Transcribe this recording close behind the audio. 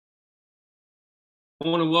I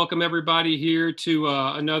want to welcome everybody here to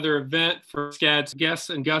another event for SCAD's Guests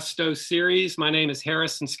and Gusto series. My name is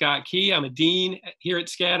Harrison Scott Key. I'm a dean here at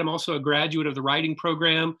SCAD. I'm also a graduate of the writing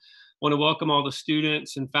program. I want to welcome all the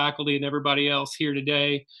students and faculty and everybody else here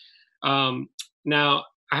today. Now,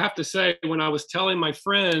 I have to say, when I was telling my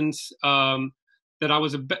friends that I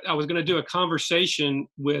was going to do a conversation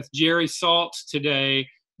with Jerry Saltz today,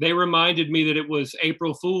 they reminded me that it was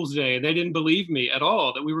April Fool's Day. They didn't believe me at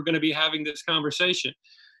all that we were going to be having this conversation.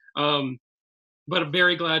 But I'm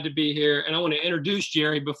very glad to be here. And I want to introduce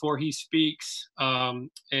Jerry before he speaks.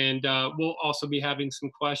 We'll also be having some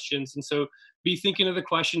questions. And so be thinking of the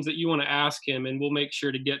questions that you want to ask him, and we'll make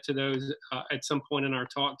sure to get to those at some point in our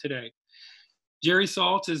talk today. Jerry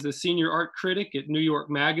Saltz is the senior art critic at New York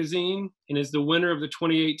Magazine and is the winner of the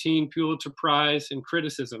 2018 Pulitzer Prize in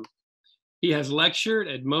Criticism. He has lectured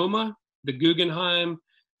at MoMA, the Guggenheim,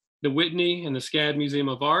 the Whitney, and the SCAD Museum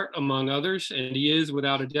of Art, among others, and he is,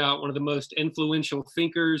 without a doubt, one of the most influential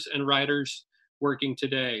thinkers and writers working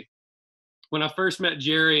today. When I first met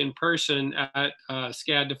Jerry in person at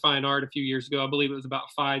SCAD to Fine Art a few years ago, I believe it was about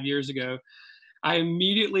 5 years ago, I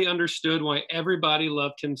immediately understood why everybody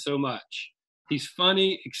loved him so much. He's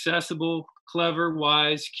funny, accessible, clever,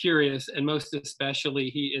 wise, curious, and most especially,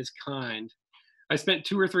 he is kind. I spent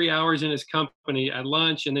 2 or 3 hours in his company at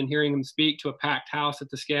lunch and then hearing him speak to a packed house at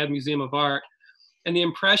the SCAD Museum of Art. And the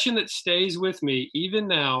impression that stays with me, even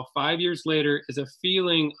now, 5 years later, is a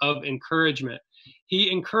feeling of encouragement.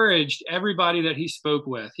 He encouraged everybody that he spoke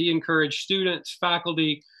with. He encouraged students,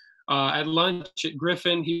 faculty. At lunch at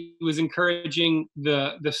Griffin, he was encouraging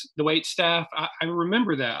the wait staff. I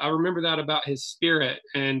remember that. I remember that about his spirit,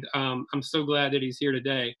 and I'm so glad that he's here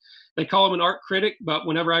today. They call him an art critic, but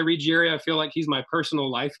whenever I read Jerry, I feel like he's my personal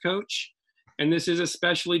life coach. And this is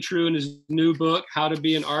especially true in his new book, How to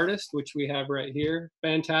Be an Artist, which we have right here.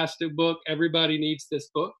 Fantastic book. Everybody needs this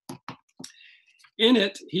book. In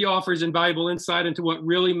it, he offers invaluable insight into what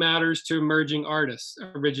really matters to emerging artists: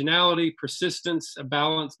 originality, persistence, a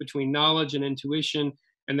balance between knowledge and intuition,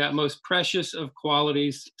 and that most precious of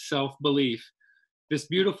qualities, self-belief. This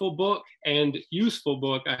beautiful book and useful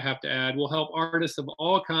book, I have to add, will help artists of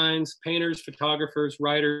all kinds, painters, photographers,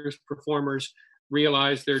 writers, performers,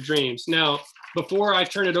 realize their dreams. Now, before I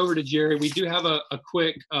turn it over to Jerry, we do have a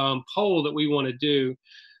quick poll that we want to do.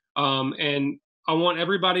 And I want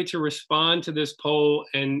everybody to respond to this poll,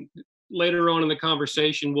 and later on in the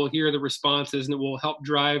conversation, we'll hear the responses and it will help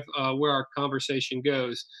drive where our conversation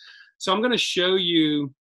goes. So I'm going to show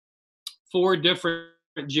you 4 different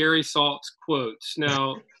Jerry Saltz quotes.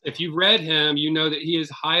 Now, if you've read him, you know that he is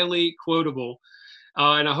highly quotable.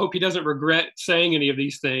 And I hope he doesn't regret saying any of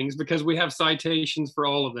these things, because we have citations for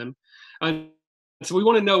all of them. So we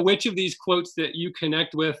want to know which of these quotes that you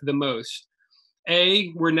connect with the most.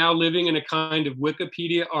 A, we're now living in a kind of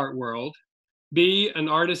Wikipedia art world. B, an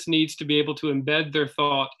artist needs to be able to embed their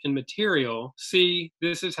thought in material. C,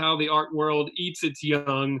 this is how the art world eats its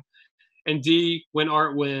young. And D, when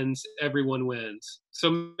art wins, everyone wins.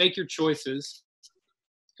 So make your choices,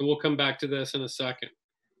 and we'll come back to this in a second.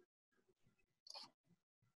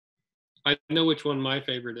 I know which one my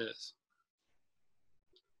favorite is.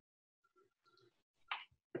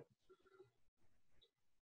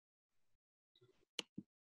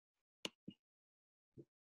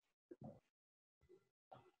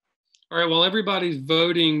 All right, while everybody's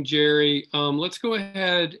voting, Jerry, let's go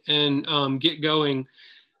ahead and get going.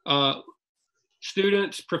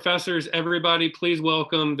 Students, professors, everybody, please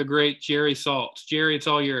welcome the great Jerry Saltz. Jerry, it's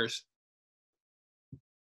all yours.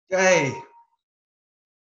 Hey.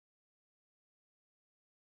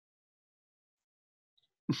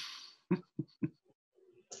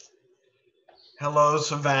 Hello,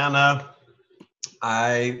 Savannah.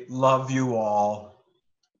 I love you all.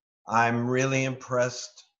 I'm really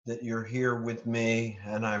impressed that you're here with me,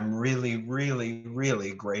 and I'm really, really,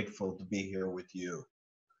 really grateful to be here with you.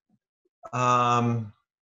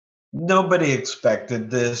 Nobody expected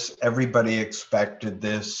this. Everybody expected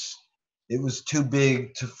this. It was too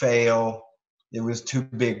big to fail. It was too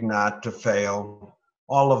big not to fail.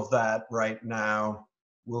 All of that right now,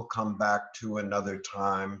 we'll come back to another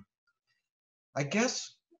time. I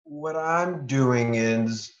guess what I'm doing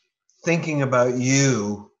is thinking about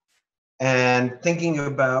you and thinking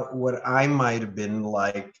about what I might have been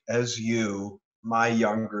like as you, my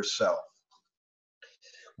younger self.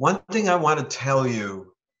 One thing I want to tell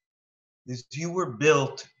you is you were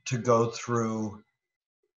built to go through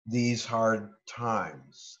these hard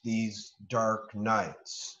times, these dark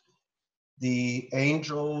nights. The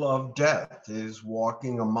angel of death is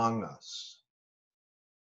walking among us.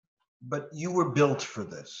 But you were built for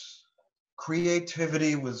this.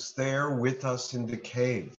 Creativity was there with us in the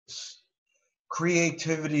caves.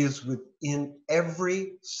 Creativity is within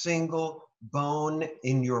every single bone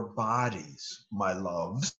in your bodies, my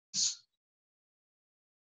loves.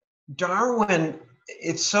 Darwin,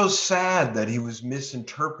 it's so sad that he was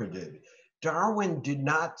misinterpreted. Darwin did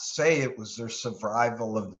not say it was the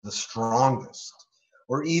survival of the strongest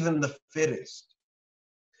or even the fittest.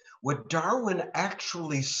 What Darwin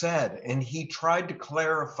actually said, and he tried to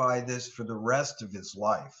clarify this for the rest of his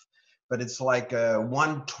life, but it's like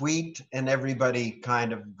one tweet and everybody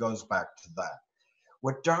kind of goes back to that.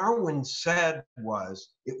 What Darwin said was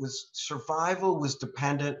survival was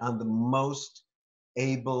dependent on the most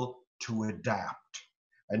able to adapt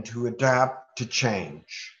and to adapt to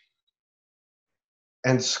change.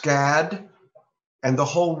 And SCAD and the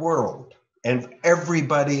whole world and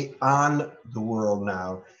everybody on the world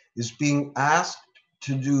now is being asked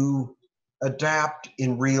to adapt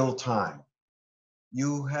in real time.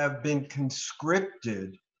 You have been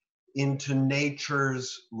conscripted into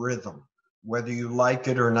nature's rhythm, whether you like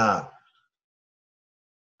it or not.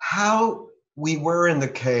 How we were in the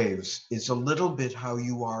caves is a little bit how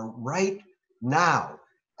you are right now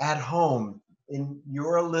at home in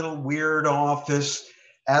your little weird office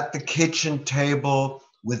at the kitchen table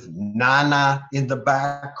with Nana in the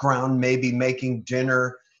background, maybe making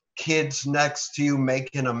dinner, kids next to you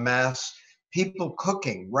making a mess, people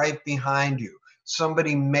cooking right behind you,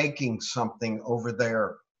 somebody making something over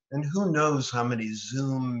there, and who knows how many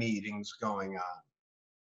Zoom meetings going on.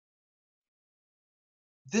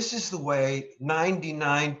 This is the way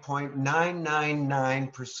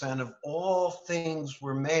 99.999% of all things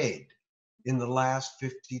were made in the last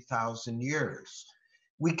 50,000 years.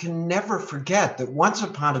 We can never forget that once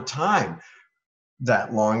upon a time,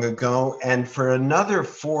 that long ago, and for another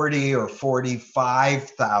 40 or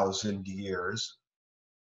 45,000 years,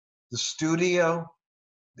 the studio,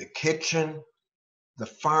 the kitchen, the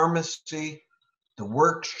pharmacy, the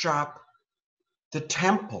workshop, the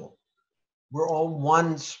temple were all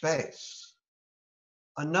one space.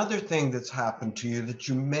 Another thing that's happened to you that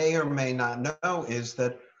you may or may not know is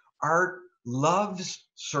that art loves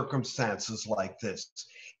circumstances like this.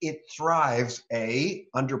 It thrives, A,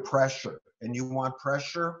 under pressure. And you want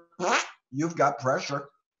pressure? You've got pressure.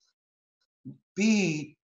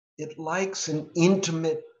 B, it likes an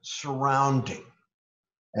intimate surrounding.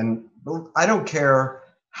 And I don't care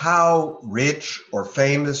how rich or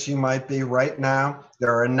famous you might be right now,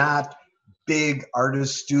 there are not big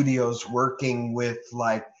artist studios working with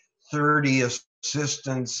like 30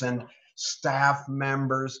 assistants and staff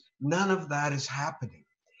members. None of that is happening.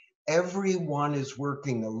 Everyone is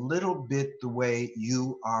working a little bit the way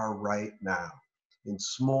you are right now, in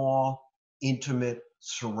small, intimate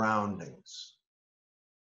surroundings,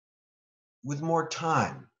 with more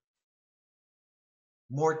time,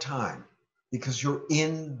 because you're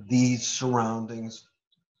in these surroundings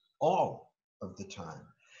all of the time.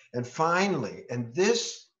 And finally, and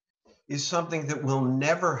this is something that will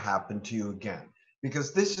never happen to you again,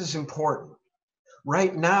 because this is important.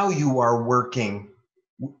 Right now, you are working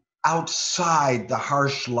outside the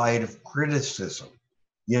harsh light of criticism.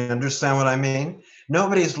 You understand what I mean?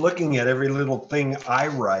 Nobody's looking at every little thing I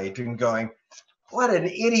write and going, what an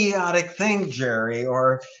idiotic thing, Jerry,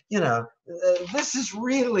 or, this is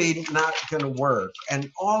really not going to work.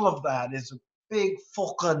 And all of that is a big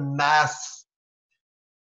fucking mess.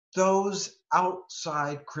 Those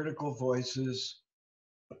outside critical voices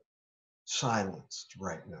silenced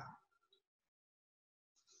right now.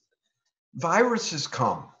 Viruses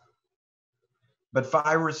come, but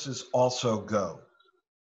viruses also go.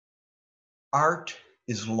 Art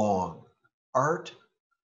is long. Art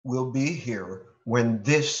will be here when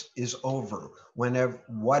this is over,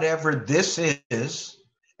 whatever this is,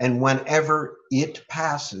 and whenever it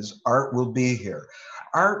passes, art will be here.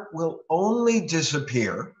 Art will only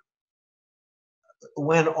disappear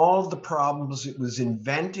when all the problems it was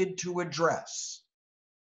invented to address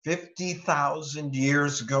 50,000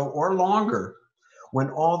 years ago or longer, when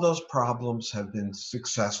all those problems have been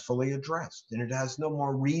successfully addressed and it has no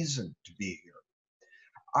more reason to be here.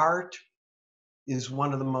 Art is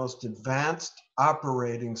one of the most advanced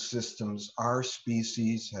operating systems our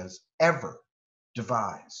species has ever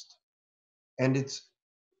devised. And it's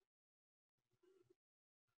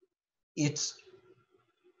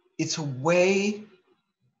a way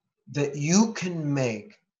that you can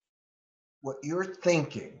make what you're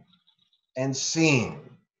thinking and seeing.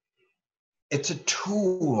 It's a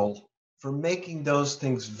tool for making those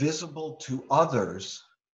things visible to others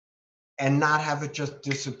and not have it just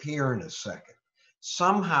disappear in a second.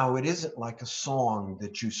 Somehow it isn't like a song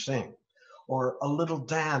that you sing or a little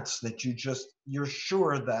dance that you're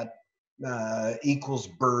sure that equals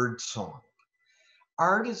bird song.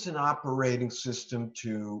 Art is an operating system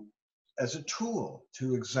as a tool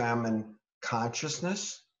to examine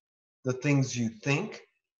consciousness, the things you think,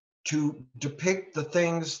 to depict the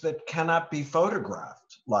things that cannot be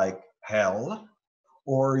photographed, like hell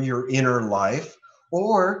or your inner life,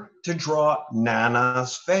 or to draw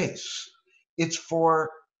Nana's face. It's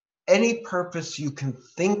for any purpose you can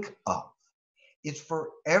think of. It's for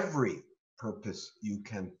every purpose you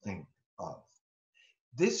can think of.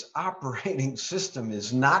 This operating system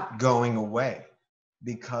is not going away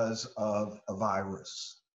because of a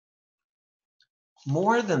virus.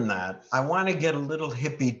 More than that, I want to get a little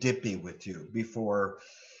hippy dippy with you before,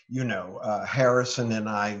 Harrison and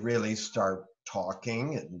I really start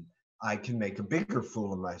talking and I can make a bigger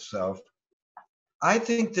fool of myself. I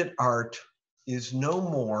think that art is no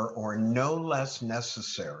more or no less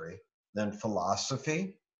necessary than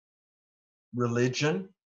philosophy, religion,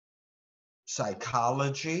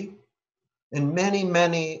 psychology, and many,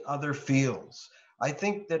 many other fields. I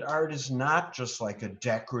think that art is not just like a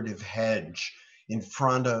decorative hedge in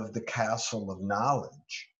front of the castle of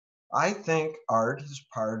knowledge. I think art is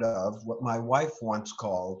part of what my wife once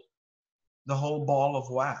called the whole ball of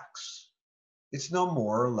wax. It's no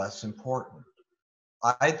more or less important.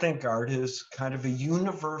 I think art is kind of a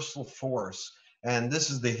universal force, and this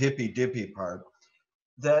is the hippy dippy part,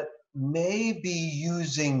 that may be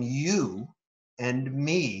using you and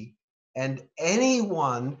me and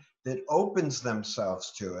anyone that opens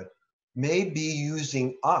themselves to it may be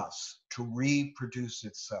using us to reproduce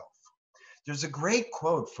itself. There's a great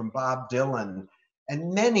quote from Bob Dylan,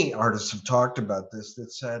 and many artists have talked about this,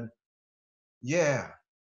 that said, yeah,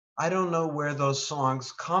 I don't know where those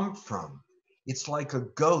songs come from. It's like a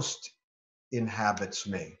ghost inhabits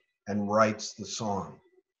me and writes the song.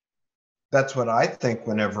 That's what I think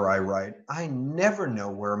whenever I write. I never know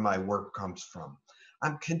where my work comes from.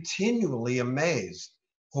 I'm continually amazed,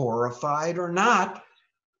 horrified or not.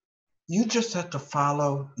 You just have to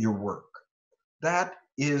follow your work. That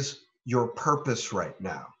is your purpose right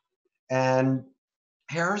now. And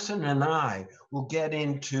Harrison and I will get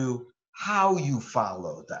into how you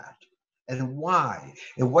follow that and why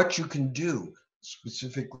and what you can do,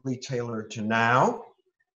 specifically tailored to now,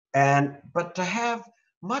 but to have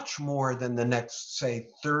much more than the next, say,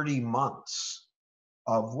 30 months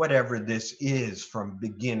of whatever this is from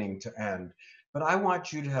beginning to end. But I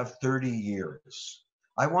want you to have 30 years.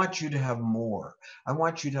 I want you to have more. I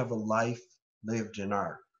want you to have a life lived in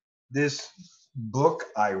art. This book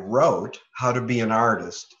I wrote, How to Be an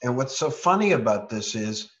Artist, and what's so funny about this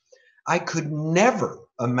is I could never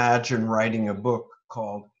imagine writing a book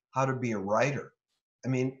called How to Be a Writer. I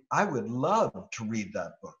mean, I would love to read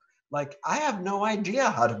that book. Like, I have no idea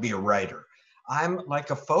how to be a writer. I'm like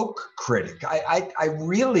a folk critic. I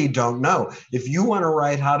really don't know. If you want to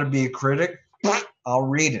write How to Be a Critic, I'll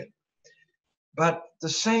read it. But the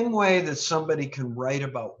same way that somebody can write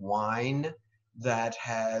about wine that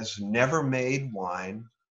has never made wine,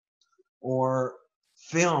 or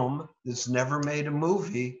film that's never made a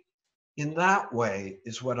movie, in that way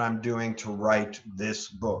is what I'm doing to write this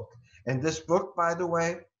book. And this book, by the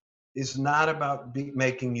way, is not about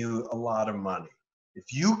making you a lot of money.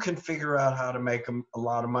 If you can figure out how to make a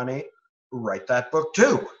lot of money, write that book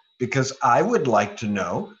too, because I would like to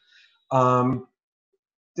know.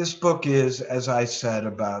 This book is, as I said,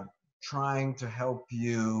 about trying to help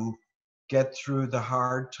you get through the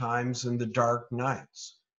hard times and the dark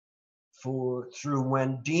nights, through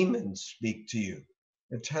when demons speak to you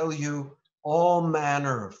and tell you all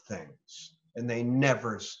manner of things, and they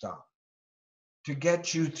never stop. To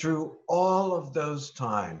get you through all of those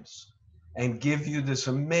times and give you this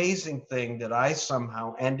amazing thing that I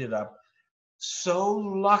somehow ended up so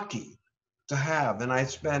lucky to have. And I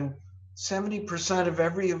spend 70% of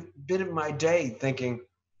every bit of my day thinking,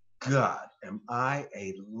 God, am I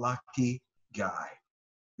a lucky guy?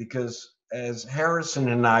 Because as Harrison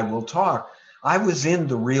and I will talk, I was in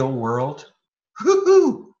the real world.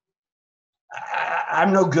 Woo-hoo!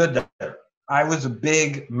 I'm no good there. I was a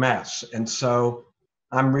big mess. And so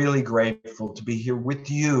I'm really grateful to be here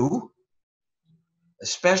with you,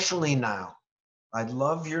 especially now. I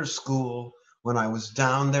love your school. When I was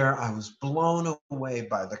down there, I was blown away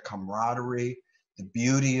by the camaraderie, the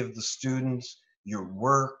beauty of the students, your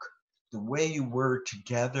work, the way you were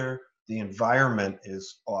together. The environment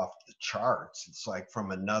is off the charts. It's like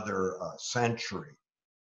from another century.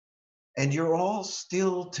 And you're all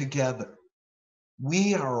still together.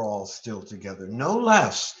 We are all still together, no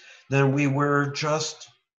less than we were just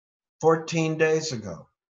 14 days ago,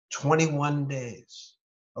 21 days,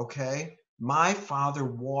 okay? My father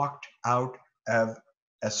walked out of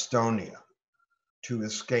Estonia to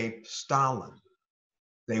escape Stalin.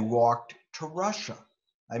 They walked to Russia.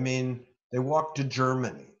 I mean, they walked to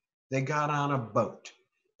Germany. They got on a boat.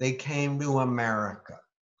 They came to America.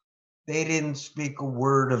 They didn't speak a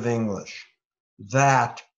word of English.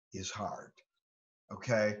 That is hard,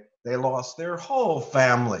 okay? They lost their whole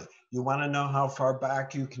family. You want to know how far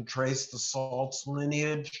back you can trace the Saltz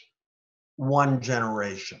lineage? One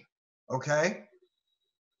generation, okay?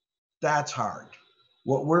 That's hard.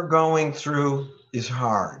 What we're going through is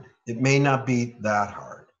hard. It may not be that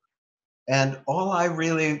hard. And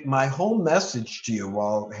my whole message to you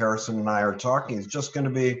while Harrison and I are talking is just going to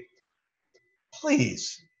be,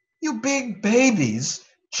 please, you big babies,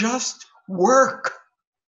 just work.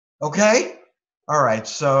 Okay? All right.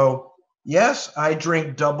 So, yes, I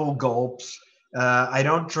drink double gulps. I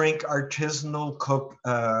don't drink artisanal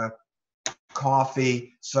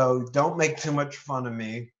coffee. So don't make too much fun of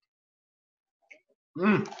me.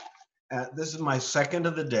 This is my second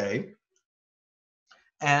of the day.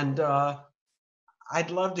 And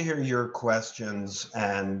I'd love to hear your questions.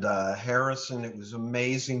 And Harrison, it was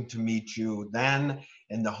amazing to meet you then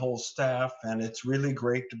and the whole staff. And it's really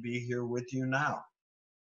great to be here with you now.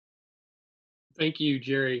 Thank you,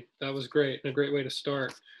 Jerry. That was great. A great way to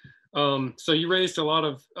start. So you raised a lot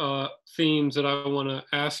of themes that I want to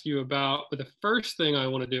ask you about. But the first thing I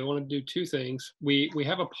want to do two things. We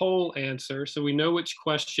have a poll answer, so we know which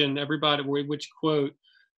question which quote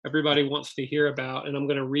everybody wants to hear about, and I'm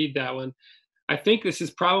going to read that one. I think this is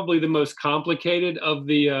probably the most complicated of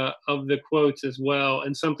the quotes as well,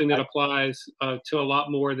 and something that applies to a lot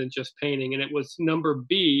more than just painting. And it was number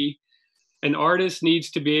B. An artist needs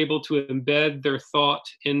to be able to embed their thought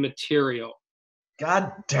in material.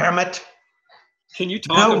 God damn it. Can you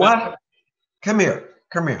talk about what? Come here.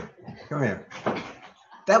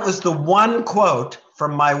 That was the one quote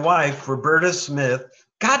from my wife, Roberta Smith.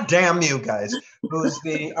 God damn you guys, who's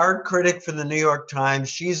the art critic for the New York Times.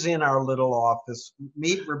 She's in our little office.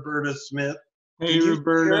 Meet Roberta Smith. Hey,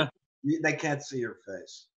 Roberta. They can't see your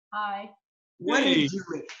face. Hi. What did you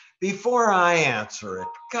mean? Before I answer it,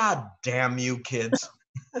 God damn you kids.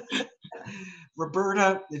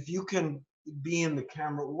 Roberta, if you can be in the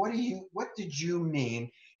camera, what did you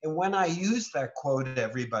mean? And when I used that quote,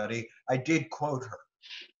 everybody, I did quote her.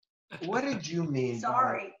 What did you mean?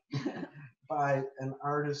 Sorry. by an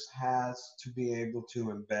artist has to be able to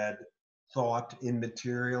embed thought in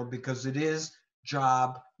material, because it is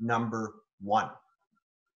job number one.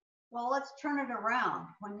 Well, let's turn it around.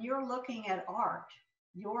 When you're looking at art,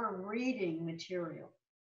 you're reading material.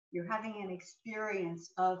 You're having an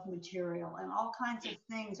experience of material, and all kinds of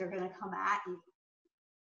things are going to come at you.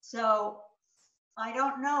 So I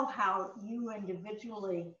don't know how you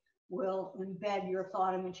individually will embed your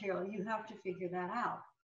thought in material. You have to figure that out.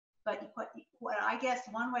 But what I guess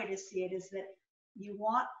one way to see it is that you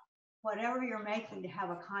want whatever you're making to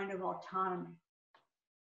have a kind of autonomy,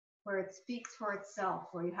 where it speaks for itself,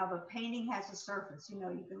 where you have a painting has a surface. You know,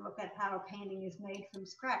 you can look at how a painting is made from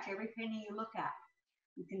scratch. Every painting you look at,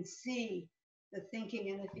 you can see the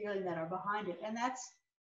thinking and the feeling that are behind it. And that's,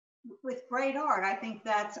 with great art, I think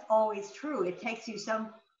that's always true. It takes you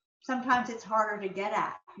sometimes it's harder to get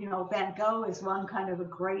at. You know, Van Gogh is one kind of a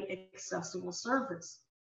great accessible surface,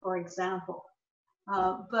 for example.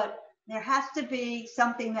 But there has to be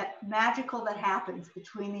something that magical that happens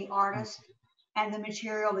between the artist and the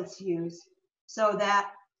material that's used, so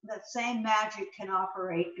that the same magic can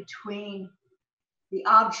operate between the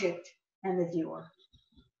object and the viewer.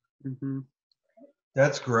 Mm-hmm.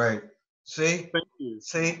 That's great. See? Thank you.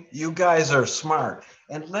 See, you guys are smart.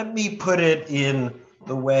 And let me put it in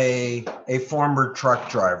the way a former truck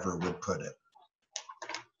driver would put it.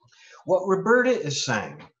 What Roberta is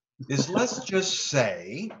saying is, let's just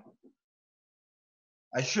say,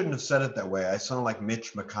 I shouldn't have said it that way. I sound like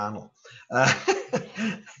Mitch McConnell.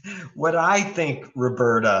 What I think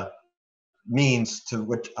Roberta means, to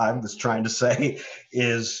what I was trying to say,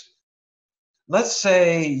 is, let's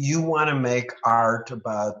say you want to make art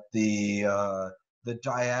about the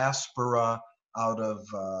diaspora out of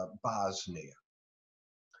Bosnia.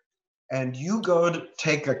 And you go to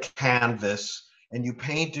take a canvas and you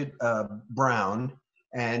paint it brown,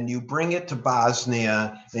 and you bring it to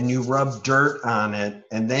Bosnia and you rub dirt on it,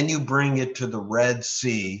 and then you bring it to the Red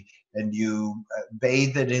Sea and you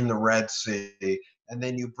bathe it in the Red Sea, and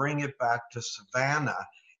then you bring it back to Savannah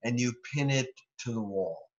and you pin it to the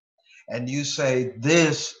wall. And you say,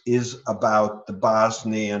 this is about the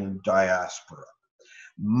Bosnian diaspora.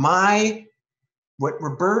 What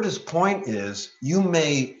Roberta's point is, you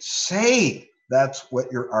may say That's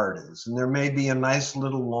what your art is. And there may be a nice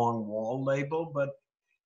little long wall label, but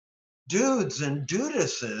dudes and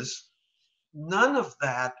dudesses, none of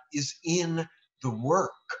that is in the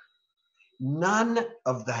work. None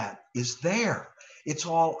of that is there. It's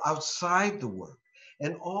all outside the work.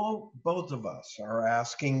 And all both of us are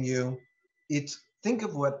asking you, think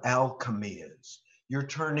of what alchemy is. You're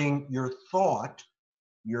turning your thought,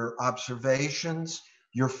 your observations,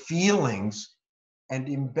 your feelings, and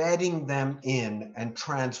embedding them in and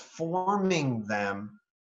transforming them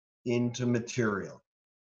into material.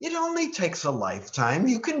 It only takes a lifetime.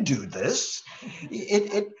 You can do this.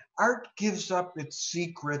 Art gives up its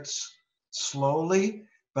secrets slowly,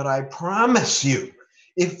 but I promise you,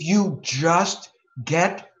 if you just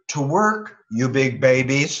get to work, you big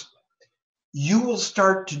babies, you will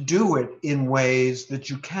start to do it in ways that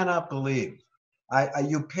you cannot believe.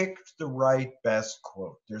 You picked the right best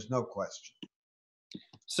quote. There's no question.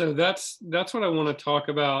 So that's what I want to talk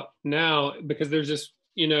about now, because there's this,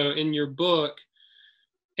 in your book,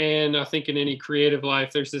 and I think in any creative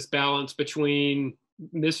life, there's this balance between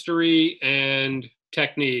mystery and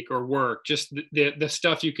technique or work, just the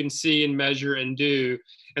stuff you can see and measure and do,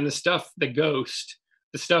 and the stuff, the ghost,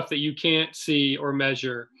 the stuff that you can't see or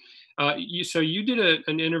measure. You did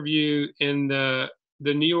an interview in the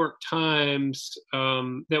New York Times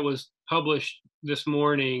that was published this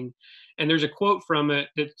morning, and there's a quote from it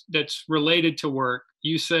that's related to work.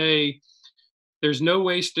 You say, "There's no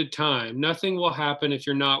wasted time. Nothing will happen if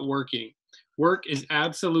you're not working. Work is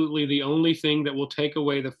absolutely the only thing that will take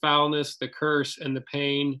away the foulness, the curse, and the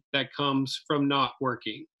pain that comes from not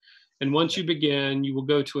working. And once you begin, you will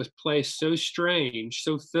go to a place so strange,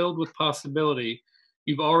 so filled with possibility,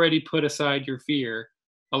 you've already put aside your fear.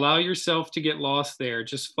 Allow yourself to get lost there.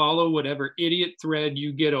 Just follow whatever idiot thread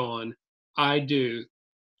you get on. I do.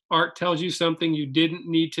 Art tells you something you didn't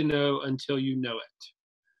need to know until you know it."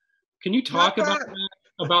 Can you talk about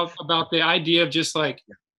that? About the idea of just like,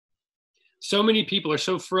 so many people are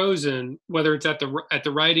so frozen, whether it's at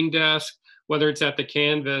the writing desk, whether it's at the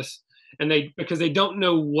canvas, and because they don't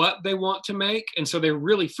know what they want to make, and so they're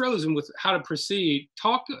really frozen with how to proceed.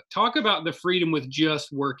 Talk about the freedom with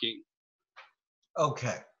just working.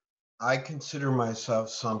 Okay, I consider myself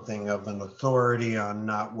something of an authority on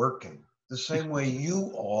not working, the same way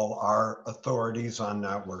you all are authorities on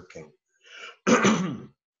not working.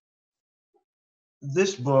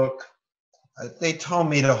 This book, they told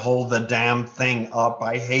me to hold the damn thing up.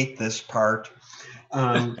 I hate this part.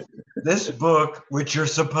 This book, which you're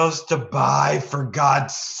supposed to buy, for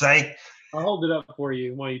God's sake. I'll hold it up for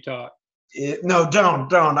you while you talk. No,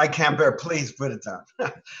 don't. I can't bear. Please put it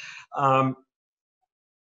down.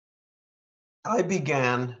 I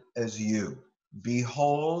began as you.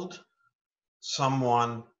 Behold,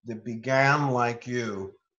 someone that began like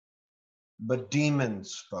you, but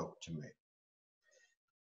demons spoke to me.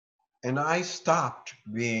 And I stopped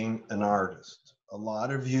being an artist. A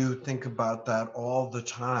lot of you think about that all the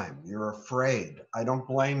time. You're afraid. I don't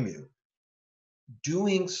blame you.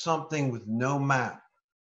 Doing something with no map,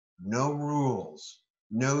 no rules,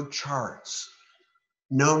 no charts,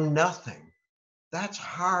 no nothing. That's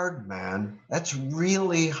hard, man. That's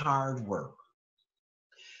really hard work.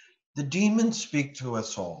 The demons speak to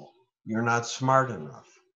us all. You're not smart enough.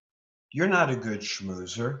 You're not a good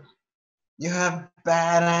schmoozer. You have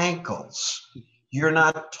bad ankles.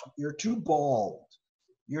 You're too bald.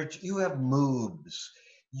 You have moobs.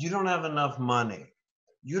 You don't have enough money.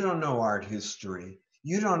 You don't know art history.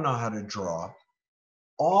 You don't know how to draw.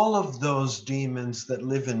 All of those demons that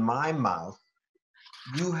live in my mouth,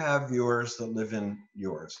 you have yours that live in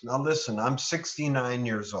yours. Now listen, I'm 69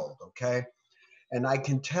 years old, okay? And I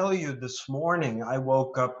can tell you this morning, I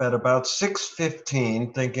woke up at about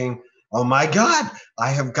 6:15 thinking, oh my God, I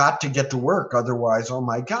have got to get to work. Otherwise, oh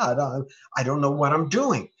my God, I don't know what I'm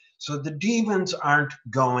doing. So the demons aren't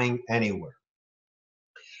going anywhere.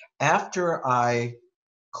 After I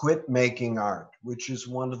quit making art, which is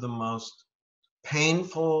one of the most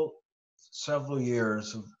painful several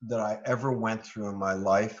years that I ever went through in my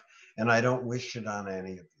life, and I don't wish it on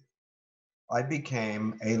any of you, I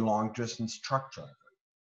became a long-distance truck driver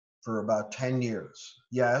for about 10 years.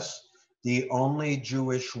 Yes, the only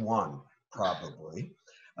Jewish one, probably.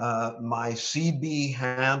 My CB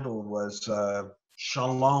handle was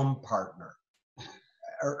Shalom Partner,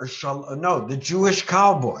 the Jewish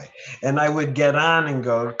cowboy. And I would get on and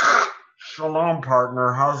go, Shalom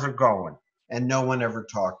Partner, how's it going? And no one ever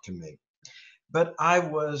talked to me. But I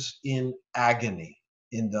was in agony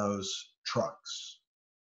in those trucks.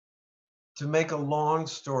 To make a long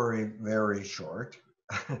story very short,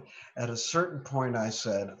 at a certain point I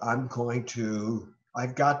said, I'm going to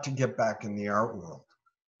I've got to get back in the art world.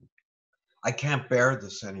 I can't bear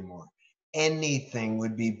this anymore. Anything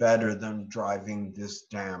would be better than driving this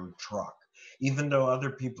damn truck. Even though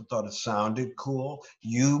other people thought it sounded cool,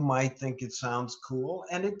 you might think it sounds cool,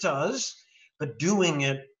 and it does, but doing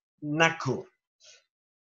it, not cool.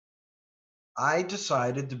 I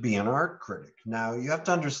decided to be an art critic. Now, you have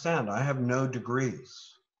to understand, I have no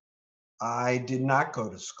degrees. I did not go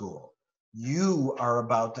to school. You are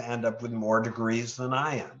about to end up with more degrees than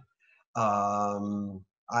I am.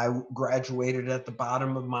 I graduated at the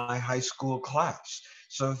bottom of my high school class.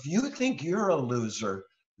 So if you think you're a loser,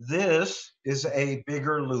 this is a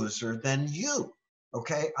bigger loser than you.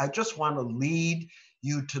 Okay? I just want to lead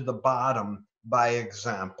you to the bottom by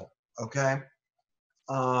example. Okay?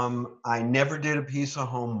 I never did a piece of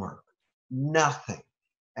homework, nothing.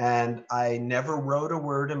 And I never wrote a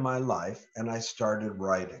word in my life, and I started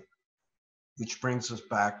writing, which brings us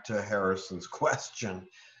back to Harrison's question,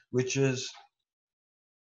 which is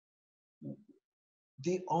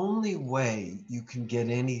the only way you can get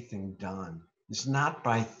anything done is not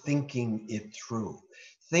by thinking it through.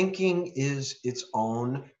 Thinking is its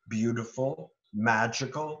own beautiful,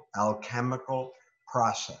 magical, alchemical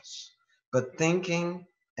process. But thinking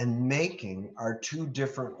and making are two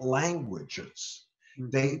different languages.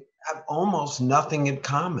 They have almost nothing in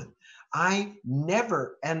common. I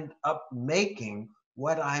never end up making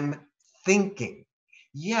what I'm thinking.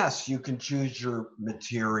 Yes, you can choose your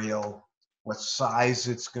material, what size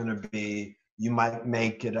it's going to be. You might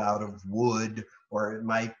make it out of wood, or it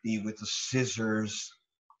might be with the scissors,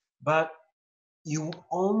 but you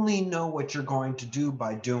only know what you're going to do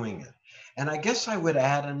by doing it. And I guess I would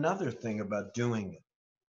add another thing about doing it.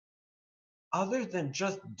 Other than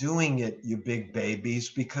just doing it, you big babies,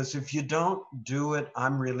 because if you don't do it,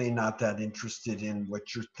 I'm really not that interested in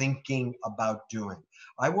what you're thinking about doing.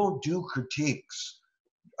 I won't do critiques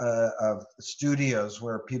of studios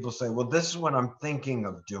where people say, well, this is what I'm thinking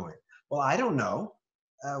of doing. Well, I don't know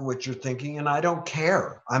what you're thinking, and I don't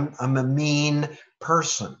care. I'm a mean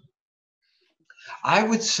person. I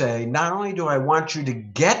would say, not only do I want you to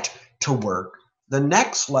get to work, the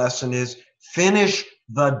next lesson is finish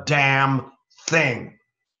the damn thing.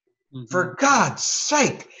 For God's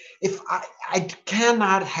sake, if I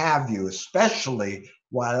cannot have you, especially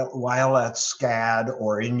while at SCAD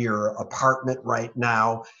or in your apartment right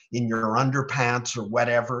now, in your underpants or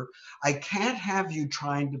whatever, I can't have you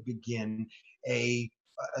trying to begin a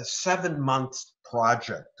 7-month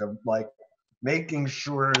project of like making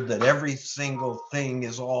sure that every single thing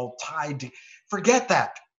is all tied to. Forget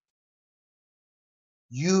that.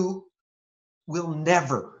 You will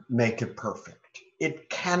never make it perfect. It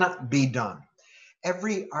cannot be done.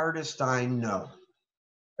 Every artist I know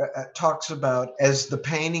talks about, as the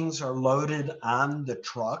paintings are loaded on the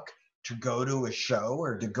truck to go to a show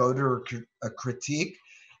or to go to a critique,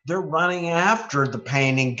 they're running after the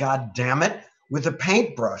painting, God damn it, with a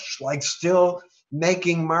paintbrush, like still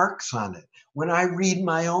making marks on it. When I read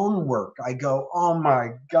my own work, I go, oh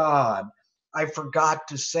my God, I forgot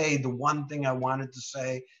to say the one thing I wanted to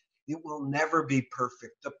say. It will never be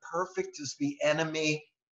perfect. The perfect is the enemy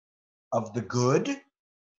of the good.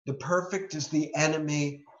 The perfect is the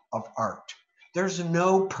enemy of art. There's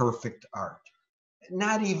no perfect art,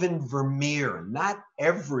 not even Vermeer. Not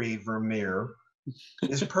every Vermeer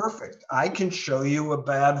is perfect. I can show you a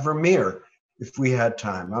bad Vermeer if we had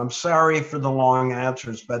time. I'm sorry for the long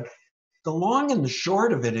answers, but the long and the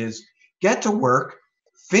short of it is get to work,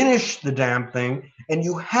 finish the damn thing, and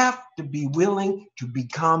you have to be willing to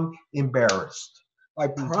become embarrassed. I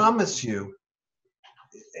promise you,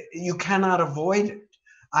 you cannot avoid it.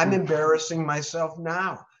 I'm embarrassing myself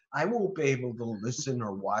now. I won't be able to listen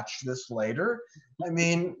or watch this later. I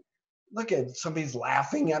mean, look at somebody's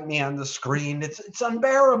laughing at me on the screen. It's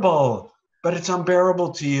unbearable, but it's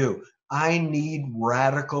unbearable to you. I need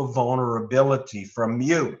radical vulnerability from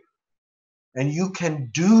you. And you can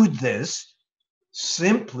do this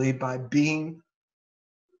simply by being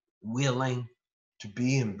willing to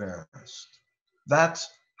be embarrassed. That's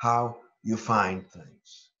how you find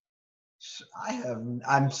things.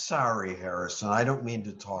 I'm sorry, Harrison. I don't mean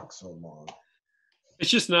to talk so long. It's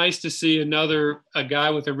just nice to see a guy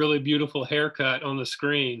with a really beautiful haircut on the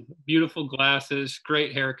screen. Beautiful glasses,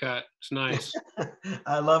 great haircut. It's nice.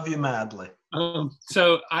 I love you madly.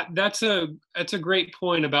 That's a great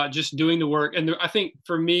point about just doing the work. And I think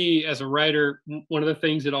for me as a writer, one of the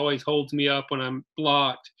things that always holds me up when I'm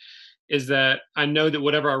blocked is that I know that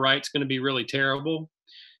whatever I write is going to be really terrible.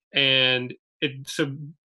 And so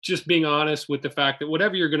just being honest with the fact that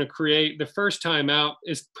whatever you're going to create, the first time out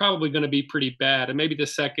is probably going to be pretty bad. And maybe the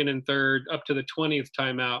second and third up to the 20th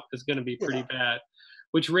time out is going to be pretty bad.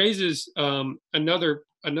 which raises another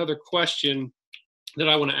question that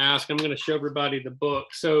I want to ask. I'm going to show everybody the book.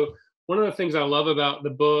 So one of the things I love about the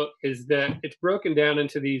book is that it's broken down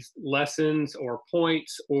into these lessons or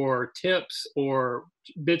points or tips or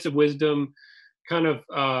bits of wisdom, kind of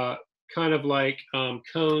like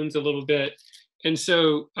cones a little bit. And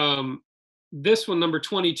so this one, number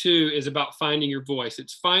 22, is about finding your voice.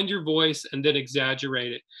 It's find your voice and then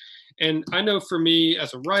exaggerate it. And I know for me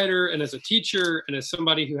as a writer and as a teacher and as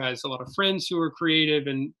somebody who has a lot of friends who are creative,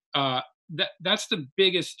 and that's the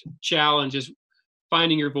biggest challenge, is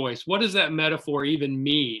finding your voice. What does that metaphor even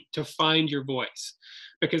mean, to find your voice?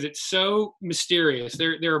 Because it's so mysterious.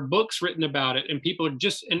 There are books written about it, and people are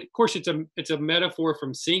just, and of course it's a metaphor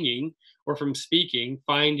from singing or from speaking,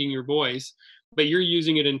 finding your voice, but you're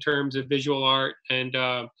using it in terms of visual art, and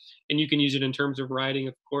you can use it in terms of writing,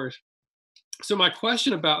 of course. So my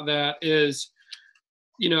question about that is,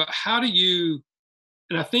 how do you,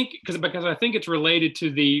 and I think because I think it's related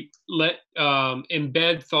to the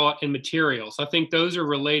embed thought in materials. I think those are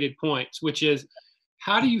related points, which is,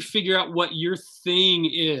 how do you figure out what your thing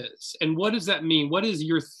is, and what does that mean? What is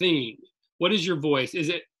your thing? What is your voice? Is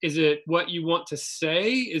it what you want to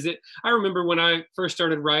say? Is it? I remember when I first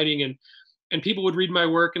started writing, and people would read my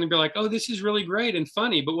work and they'd be like, "Oh, this is really great and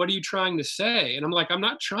funny, but what are you trying to say?" And I'm like, "I'm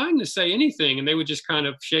not trying to say anything." And they would just kind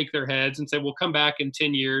of shake their heads and say, "Well, come back in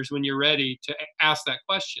 10 years when you're ready to ask that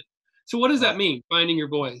question." So what does that mean, finding your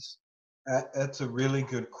voice? That's a really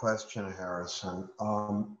good question, Harrison.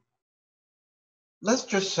 Let's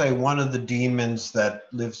just say one of the demons that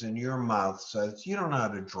lives in your mouth says, you don't know how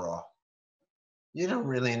to draw. You don't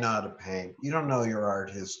really know how to paint. You don't know your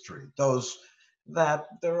art history.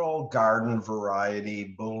 They're all garden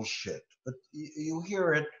variety bullshit, but you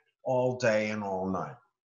hear it all day and all night.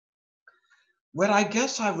 What I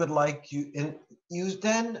guess I would like you, and you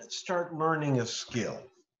then start learning a skill,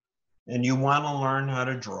 and you want to learn how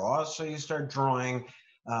to draw, so you start drawing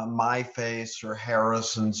my face or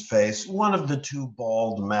Harrison's face, one of the two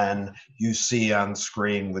bald men you see on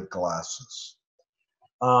screen with glasses.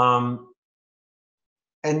 And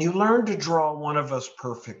you learn to draw one of us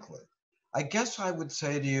perfectly. I guess I would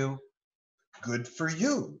say to you, good for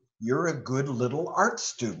you. You're a good little art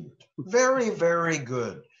student. Very, very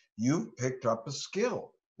good. You've picked up a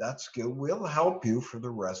skill. That skill will help you for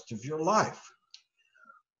the rest of your life.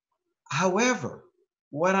 However,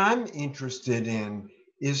 what I'm interested in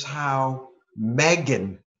is how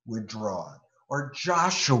Megan would draw it, or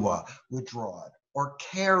Joshua would draw it, or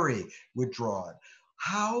Carrie would draw it.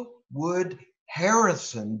 How would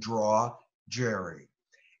Harrison draw Jerry?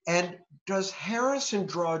 And does Harrison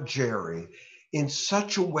draw Jerry in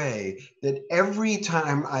such a way that every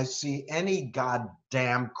time I see any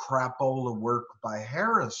goddamn crapola work by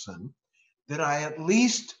Harrison, that I at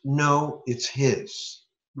least know it's his?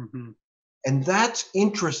 Mm-hmm. And that's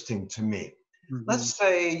interesting to me. Mm-hmm. Let's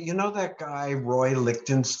say, you know that guy, Roy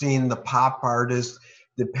Lichtenstein, the pop artist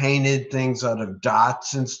that painted things out of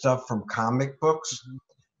dots and stuff from comic books? Mm-hmm.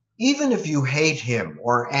 Even if you hate him,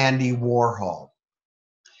 or Andy Warhol,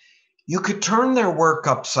 you could turn their work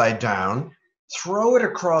upside down, throw it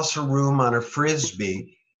across a room on a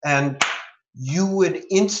Frisbee, and you would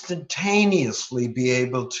instantaneously be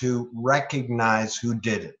able to recognize who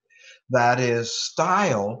did it. That is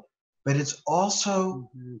style, but it's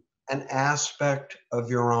also an aspect of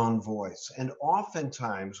your own voice. And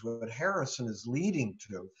oftentimes what Harrison is leading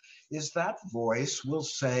to is that voice will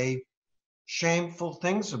say shameful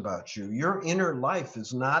things about you. Your inner life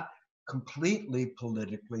is not completely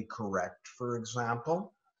politically correct, for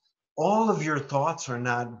example. All of your thoughts are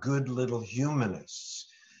not good little humanists.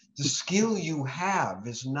 The skill you have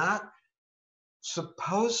is not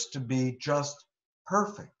supposed to be just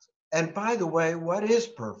perfect. And by the way, what is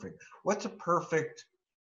perfect? What's a perfect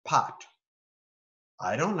pot?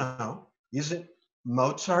 I don't know. Is it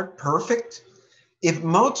Mozart perfect? If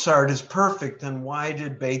Mozart is perfect, then why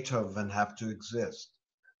did Beethoven have to exist?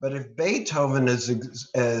 But if Beethoven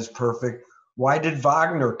is perfect, why did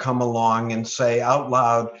Wagner come along and say out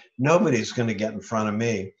loud, nobody's going to get in front of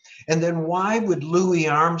me? And then why would Louis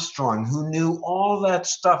Armstrong, who knew all that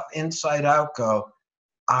stuff inside out, go,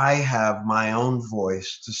 I have my own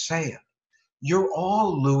voice to say it? You're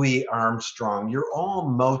all Louis Armstrong. You're all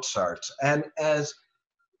Mozarts. And as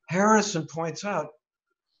Harrison points out,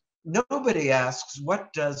 nobody asks,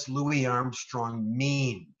 what does Louis Armstrong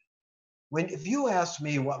mean? If you ask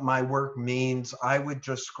me what my work means, I would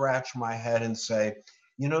just scratch my head and say,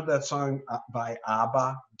 you know that song by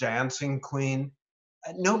ABBA, Dancing Queen?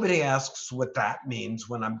 Nobody asks what that means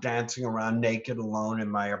when I'm dancing around naked alone in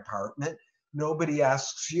my apartment. Nobody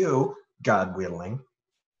asks you, God willing.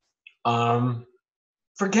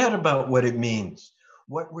 Forget about what it means.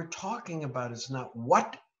 What we're talking about is not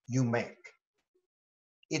what you make,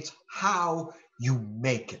 it's how you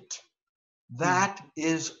make it. That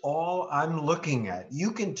is all I'm looking at.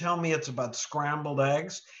 You can tell me it's about scrambled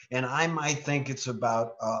eggs, and I might think it's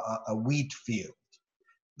about a wheat field.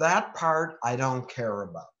 That part I don't care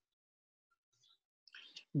about.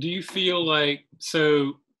 Do you feel like,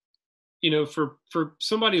 so, for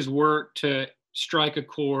somebody's work to strike a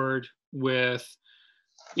chord with,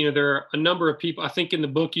 there are a number of people. I think in the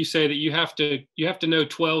book you say that you have to know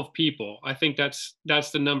 12 people. I think that's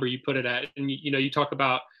the number you put it at. And you talk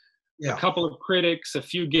about a couple of critics, a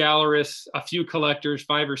few gallerists, a few collectors,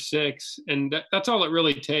 5 or 6, and that's all it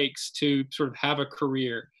really takes to sort of have a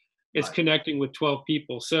career. It's Right. connecting with 12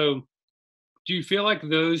 people. So do you feel like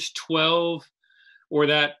those 12, or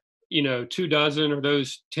that 24 or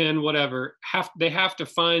those 10, whatever, they have to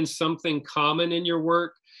find something common in your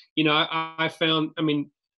work? I found,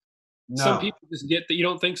 some No, people just get that. You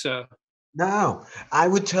don't think so? no. I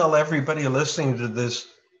would tell everybody listening to this,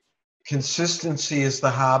 consistency is the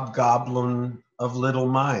hobgoblin of little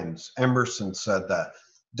minds. Emerson said that.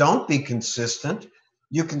 Don't be consistent.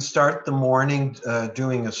 You can start the morning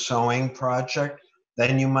doing a sewing project.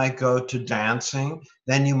 Then you might go to dancing.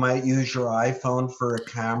 Then you might use your iPhone for a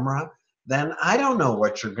camera. Then I don't know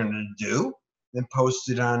what you're going to do. Then post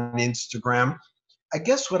it on Instagram. I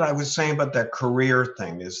guess what I was saying about that career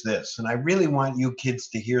thing is this, and I really want you kids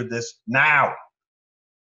to hear this now.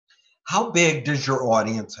 How big does your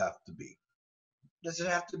audience have to be? Does it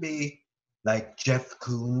have to be like Jeff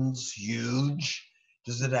Koons, huge?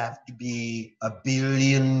 Does it have to be 1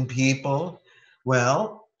 billion people?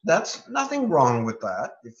 Well, that's nothing wrong with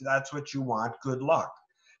that. If that's what you want, good luck.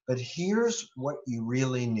 But here's what you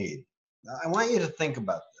really need. I want you to think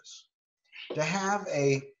about this. To have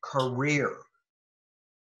a career,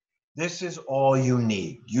 this is all you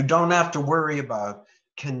need. You don't have to worry about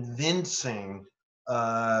convincing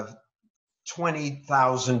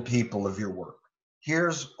 20,000 people of your work.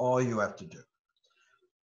 Here's all you have to do.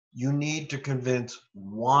 You need to convince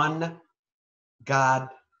one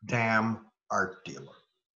goddamn art dealer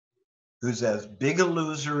who's as big a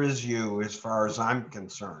loser as you, as far as I'm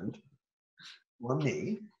concerned, or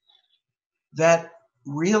me, that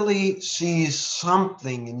really sees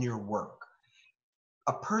something in your work.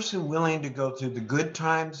 A person willing to go through the good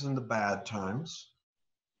times and the bad times,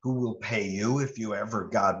 who will pay you if you ever,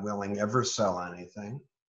 God willing, ever sell anything.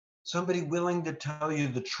 Somebody willing to tell you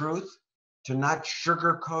the truth, to not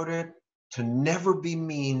sugarcoat it, to never be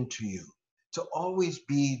mean to you, to always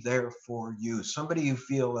be there for you. Somebody you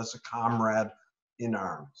feel as a comrade in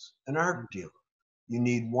arms. An art dealer. You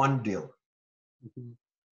need one dealer. Mhm.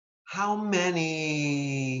 How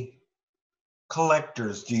many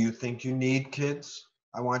collectors do you think you need, kids?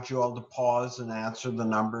 I want you all to pause and answer the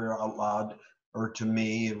number out loud, or to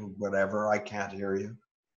me, or whatever. I can't hear you.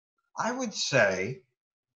 I would say,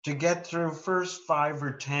 to get through first 5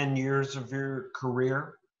 or 10 years of your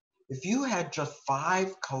career, if you had just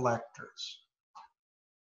 5 collectors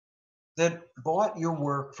that bought your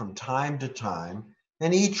work from time to time,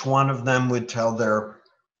 and each one of them would tell their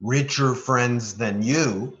richer friends than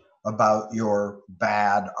you about your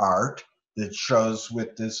bad art that shows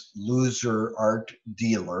with this loser art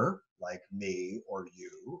dealer like me or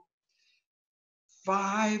you,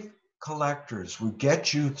 5 collectors would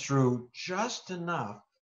get you through just enough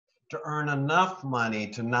to earn enough money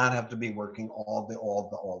to not have to be working all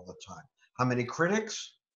the time. How many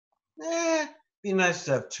critics? Be nice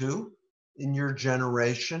to have 2 in your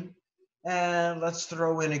generation. And let's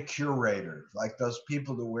throw in a curator, like those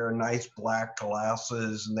people that wear nice black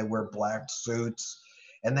glasses and they wear black suits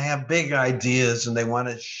and they have big ideas and they want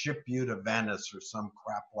to ship you to Venice or some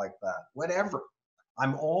crap like that. Whatever.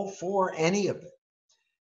 I'm all for any of it.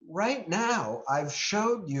 Right now, I've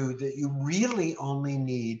showed you that you really only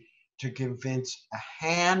need to convince a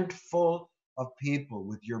handful of people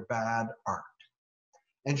with your bad art.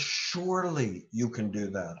 And surely you can do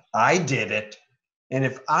that. I did it. And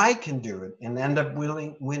if I can do it and end up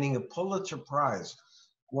winning a Pulitzer Prize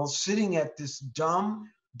while sitting at this dumb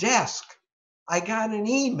desk, I got an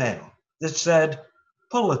email that said,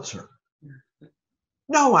 Pulitzer.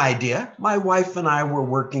 No idea. My wife and I were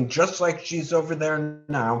working just like she's over there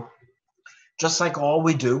now. Just like all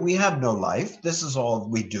we do, we have no life. This is all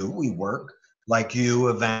we do. We work like you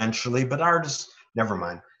eventually, but artists, never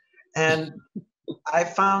mind. And I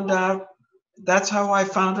found out, that's how I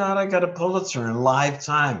found out I got a Pulitzer in live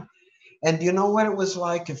time. And you know what it was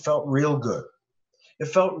like? It felt real good. It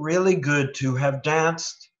felt really good to have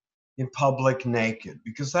danced in public naked,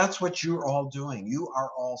 because that's what you're all doing. You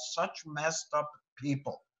are all such messed up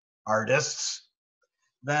people, artists.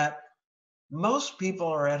 that most people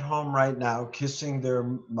are at home right now kissing their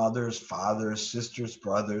mothers, fathers, sisters,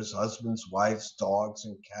 brothers, husbands, wives, dogs,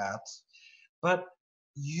 and cats. But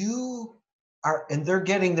you are, and they're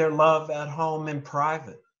getting their love at home in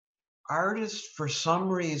private. Artists, for some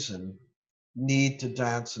reason, need to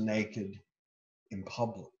dance naked in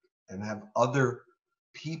public and have other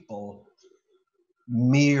people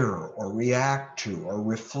mirror or react to or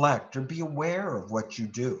reflect or be aware of what you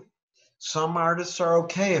do. Some artists are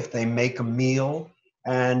okay if they make a meal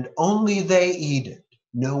and only they eat it.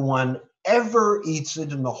 No one ever eats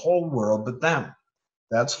it in the whole world but them.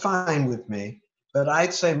 That's fine with me. But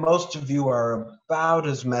I'd say most of you are about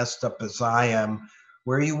as messed up as I am,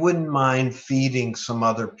 where you wouldn't mind feeding some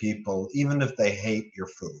other people, even if they hate your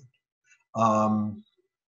food. Um,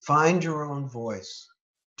 Find your own voice.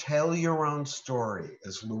 Tell your own story,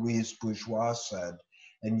 as Louise Bourgeois said,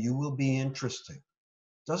 and you will be interesting.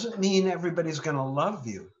 Doesn't mean everybody's going to love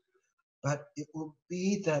you, but it will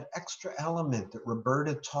be that extra element that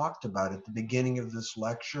Roberta talked about at the beginning of this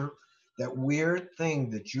lecture, that weird thing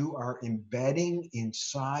that you are embedding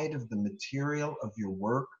inside of the material of your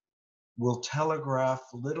work will telegraph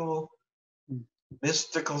little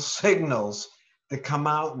mystical signals that come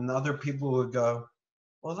out, and other people will go,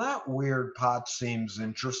 well, that weird pot seems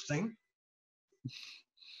interesting.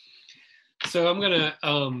 So I'm gonna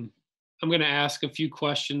ask a few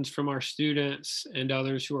questions from our students and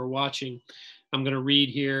others who are watching. I'm gonna read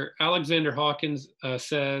here. Alexander Hawkins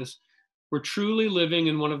says, "We're truly living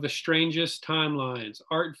in one of the strangest timelines.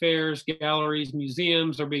 Art fairs, galleries,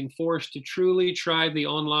 museums are being forced to truly try the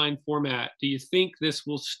online format. Do you think this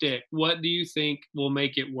will stick? What do you think will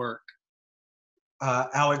make it work?"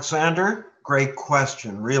 Alexander, great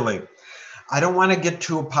question, really. I don't want to get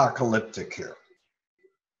too apocalyptic here.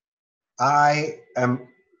 That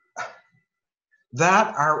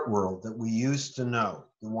art world that we used to know,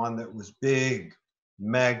 the one that was big,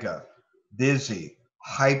 mega, busy,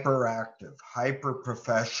 hyperactive, hyper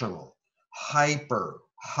professional, hyper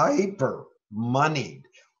moneyed,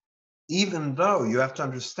 even though you have to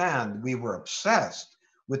understand we were obsessed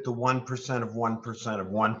with the 1% of 1% of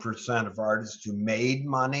 1% of artists who made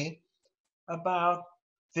money, about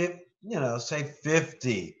 50, say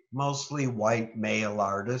 50 mostly white male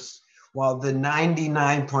artists, while the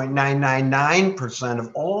 99.999%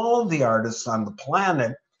 of all the artists on the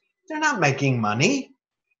planet, they're not making money.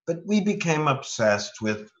 But we became obsessed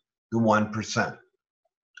with the 1%,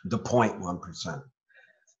 the 0.1%.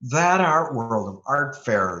 That art world of art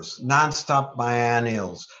fairs, nonstop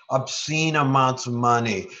biennials, obscene amounts of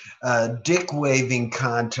money, dick waving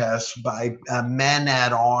contests by men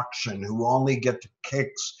at auction who only get the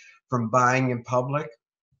kicks from buying in public,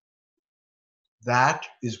 that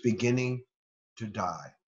is beginning to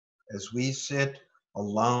die. As we sit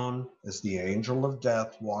alone, as the angel of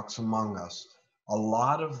death walks among us, a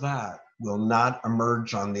lot of that will not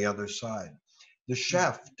emerge on the other side. The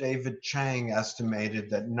chef, David Chang, estimated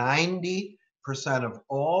that 90% of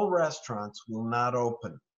all restaurants will not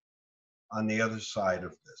open on the other side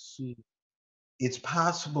of this. It's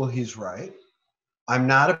possible he's right. I'm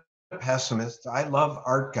not a pessimist. I love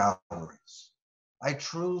art galleries. I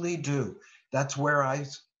truly do. That's where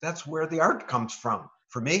the art comes from.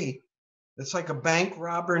 For me, it's like a bank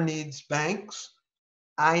robber needs banks.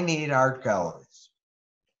 I need art galleries,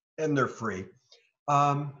 and they're free.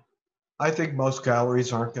 I think most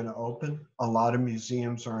galleries aren't going to open. A lot of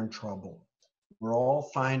museums are in trouble. We're all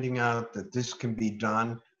finding out that this can be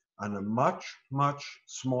done on a much, much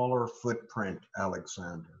smaller footprint,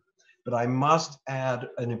 Alexander. But I must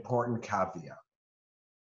add an important caveat.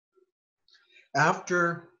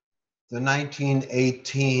 After the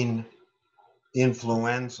 1918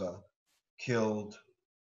 influenza killed,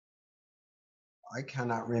 I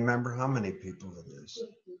cannot remember how many people it is,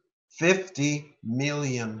 50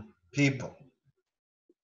 million people.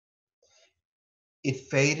 It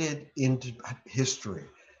faded into history.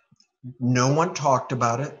 No one talked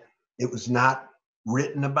about it. It was not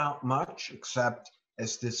written about much, except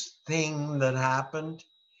as this thing that happened.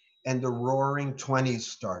 And the roaring 20s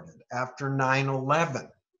started after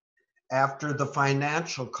 9/11, after the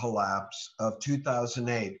financial collapse of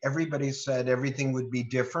 2008. Everybody said everything would be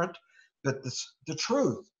different. But the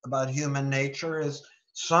truth about human nature is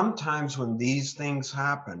sometimes when these things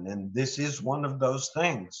happen, and this is one of those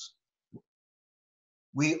things,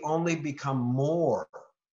 we only become more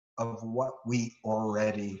of what we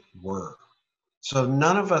already were. So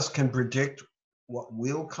none of us can predict what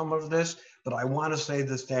will come of this, but I want to say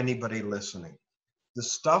this to anybody listening. The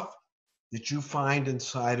stuff that you find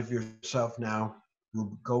inside of yourself now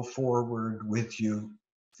will go forward with you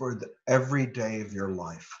for every day of your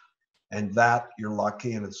life. And that you're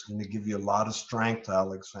lucky, and it's going to give you a lot of strength,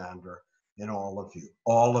 Alexander, in all of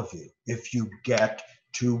you, if you get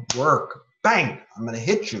to work. Bang, I'm going to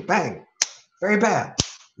hit you, bang, very bad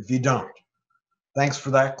if you don't. Thanks for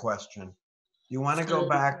that question. You want to go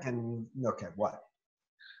back and, okay, what?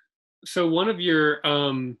 So one of your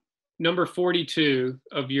number 42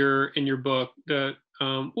 of in your book, the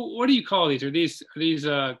what do you call these? Are these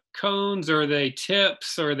cones? Or are they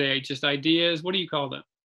tips? Or are they just ideas? What do you call them?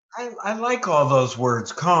 I like all those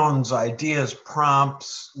words: cones, ideas,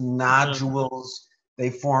 prompts, nodules. They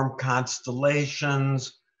form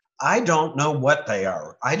constellations. I don't know what they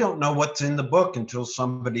are. I don't know what's in the book until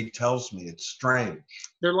somebody tells me. It's strange.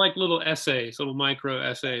 They're like little essays, little micro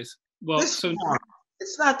essays. Well, it's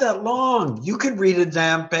not that long. You could read a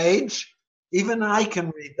damn page. Even I can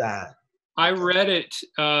read that. I read it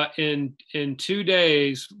in 2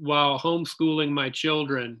 days while homeschooling my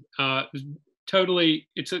children. Totally,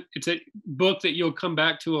 it's a book that you'll come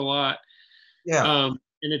back to a lot. Yeah.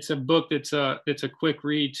 And it's a book that's a quick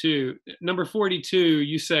read too. Number 42,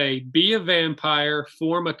 you say, be a vampire,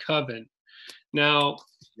 form a coven. Now,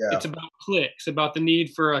 it's about cliques, about the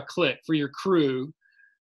need for a clique, for your crew,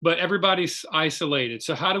 but everybody's isolated.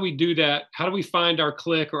 So how do we do that? How do we find our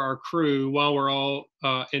clique or our crew while we're all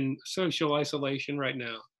in social isolation right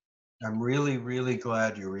now? I'm really, really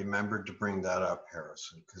glad you remembered to bring that up,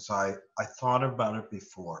 Harrison, because I thought about it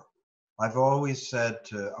before. I've always said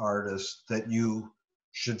to artists that you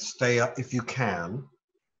should stay up, if you can,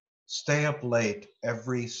 stay up late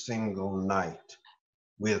every single night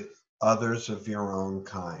with others of your own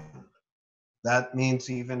kind. That means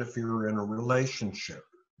even if you're in a relationship,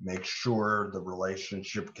 make sure the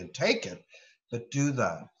relationship can take it, but do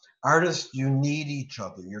that. Artists, you need each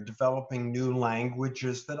other. You're developing new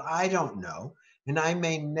languages that I don't know, and I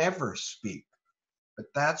may never speak, but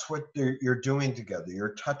that's what you're doing together.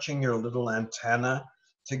 You're touching your little antenna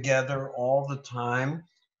together all the time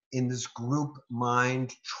in this group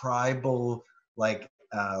mind, tribal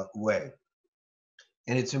way.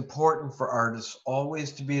 And it's important for artists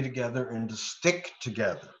always to be together and to stick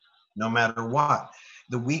together, no matter what.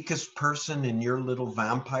 The weakest person in your little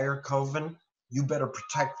vampire coven, you better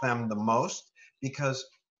protect them the most, because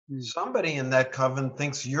somebody in that coven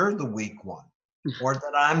thinks you're the weak one, or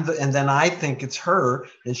that and then I think it's her,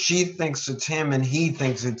 and she thinks it's him, and he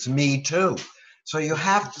thinks it's me too. So you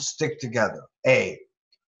have to stick together,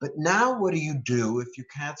 But now what do you do if you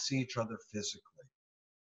can't see each other physically?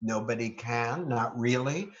 Nobody can, not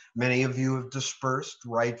really. Many of you have dispersed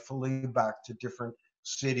rightfully back to different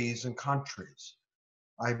cities and countries.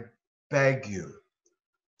 I beg you,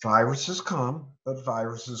 viruses come, but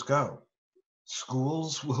viruses go.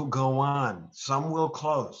 Schools will go on. Some will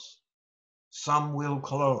close. Some will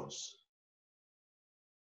close.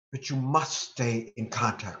 But you must stay in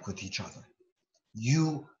contact with each other.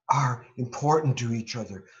 You are important to each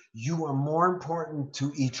other. You are more important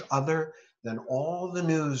to each other than all the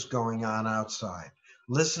news going on outside.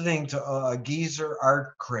 Listening to geezer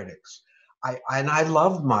art critics. I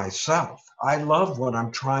love myself. I love what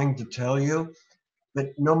I'm trying to tell you, but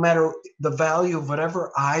no matter the value of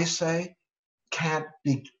whatever I say, can't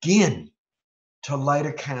begin to light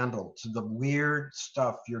a candle to the weird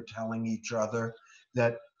stuff you're telling each other.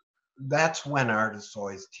 That's when artists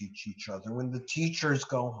always teach each other. When the teachers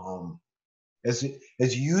go home, as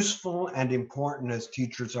useful and important as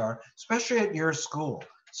teachers are, especially at your school.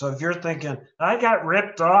 So if you're thinking, I got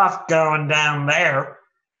ripped off going down there,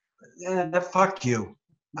 fuck you.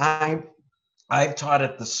 I've taught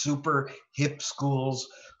at the super hip schools,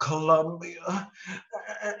 Columbia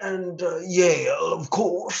and Yale, of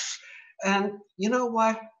course. And you know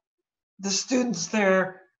what? The students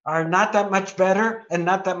there are not that much better and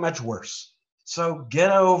not that much worse. So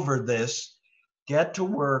get over this, get to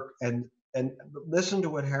work, and listen to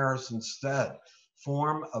what Harrison said.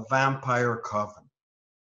 Form a vampire coven.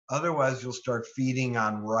 Otherwise, you'll start feeding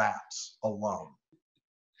on rats alone.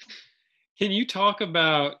 Can you talk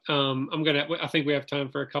about, I think we have time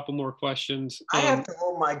for a couple more questions. I have to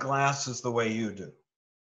hold my glasses the way you do.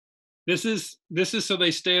 This is so they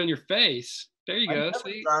stay on your face. There you go. I've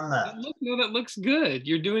never done that. That looks good.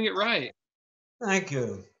 You're doing it right. Thank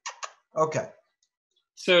you. Okay.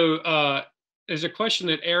 So there's a question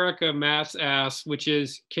that Erica Matz asked, which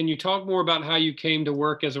is, can you talk more about how you came to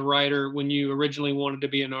work as a writer when you originally wanted to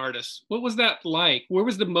be an artist? What was that like? Where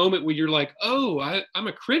was the moment where you're like, oh, I'm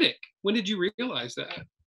a critic? When did you realize that?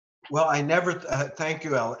 Well, I never, thank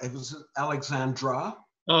you, it was Alexandra?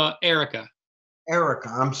 Erica. Erica,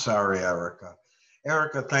 I'm sorry, Erica.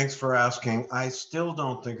 Erica, thanks for asking. I still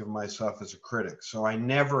don't think of myself as a critic, so I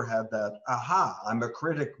never had that, aha, I'm a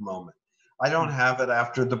critic moment. I don't have it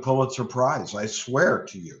after the Pulitzer Prize. I swear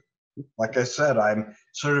to you. Like I said, I'm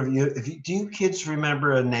sort of, do you kids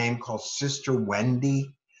remember a name called Sister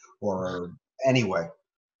Wendy? Or anyway,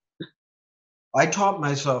 I taught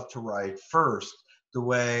myself to write first the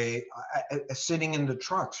way sitting in the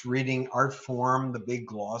trucks, reading Art Forum, the big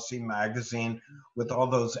glossy magazine with all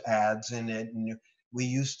those ads in it. And we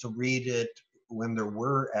used to read it when there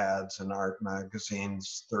were ads in art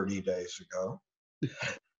magazines 30 days ago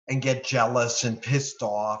and get jealous and pissed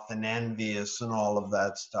off and envious and all of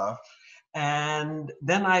that stuff. And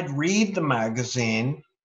then I'd read the magazine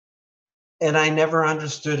and I never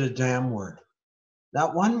understood a damn word,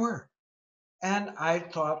 not one word. And I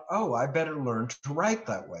thought, oh, I better learn to write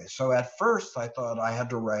that way. So at first I thought I had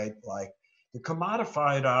to write like the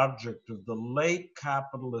commodified object of the late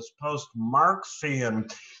capitalist post-Marxian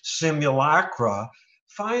simulacra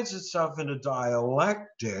finds itself in a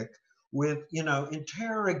dialectic with,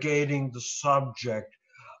 interrogating the subject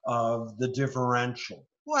of the differential.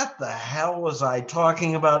 What the hell was I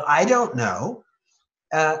talking about? I don't know.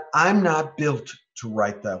 I'm not built to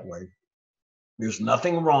write that way. There's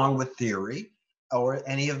nothing wrong with theory or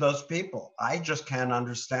any of those people. I just can't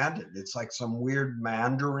understand it. It's like some weird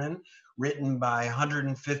Mandarin written by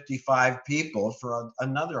 155 people for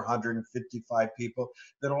another 155 people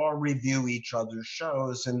that all review each other's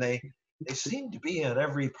shows. And they seem to be at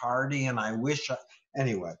every party. And I wish,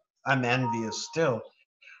 anyway, I'm envious still.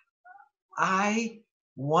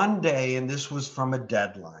 One day, and this was from a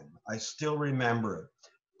deadline, I still remember it,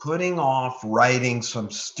 putting off writing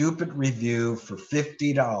some stupid review for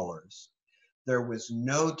 $50. There was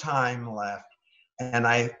no time left. And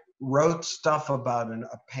I wrote stuff about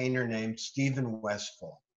a painter named Stephen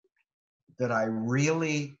Westphal that I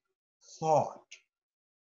really thought.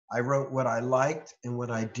 I wrote what I liked and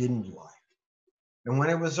what I didn't like. And when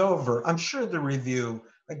it was over, I'm sure the review,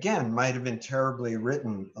 again, might have been terribly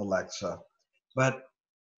written, Alexa, but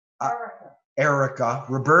Erica,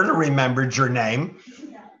 Roberta remembered your name.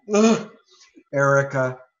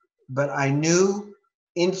 Erica, but I knew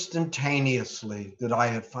instantaneously that I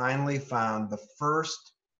had finally found the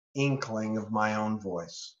first inkling of my own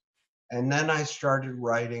voice. And then I started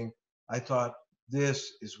writing. I thought,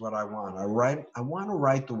 this is what I want. I want to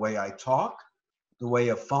write the way I talk, the way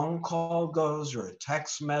a phone call goes or a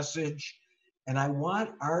text message. And I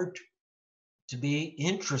want art to be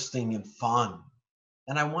interesting and fun.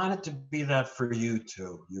 And I want it to be that for you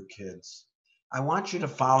too, you kids. I want you to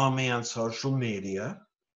follow me on social media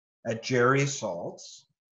at Jerry Saltz.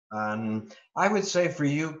 I would say for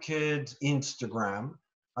you kids, Instagram.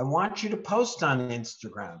 I want you to post on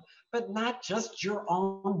Instagram, but not just your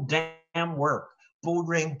own damn work.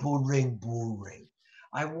 Boring, boring, boring.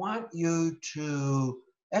 I want you to,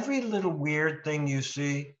 every little weird thing you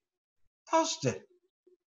see, post it.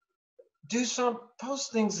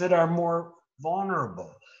 Post things that are more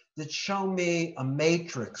vulnerable, that show me a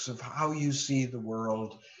matrix of how you see the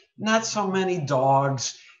world. Not so many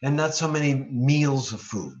dogs and not so many meals of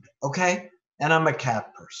food, okay? And I'm a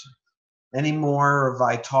cat person. Any more have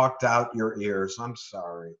I talked out your ears? I'm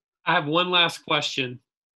sorry. I have one last question.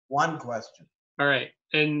 One question. All right.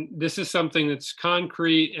 And this is something that's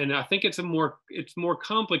concrete, and I think it's more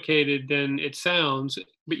complicated than it sounds,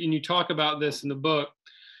 but you talk about this in the book.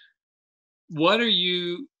 What are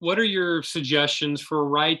your suggestions for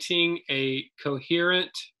writing a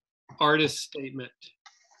coherent artist statement?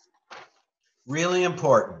 Really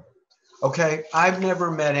important. Okay, I've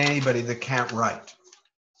never met anybody that can't write.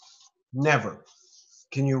 Never.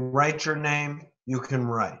 Can you write your name? You can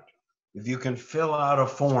write. If you can fill out a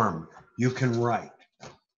form, you can write.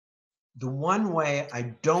 The one way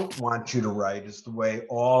I don't want you to write is the way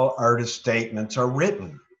all artist statements are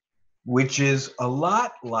written, which is a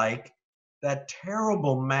lot like that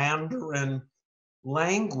terrible Mandarin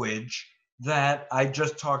language that I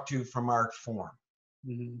just talked to from Art Forum.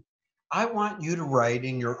 Mm-hmm. I want you to write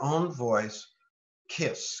in your own voice,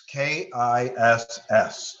 KISS,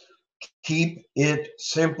 K-I-S-S. Keep it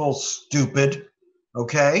simple, stupid,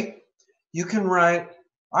 okay? You can write,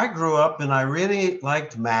 I grew up and I really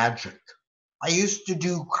liked magic. I used to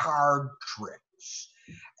do card tricks.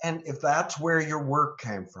 And if that's where your work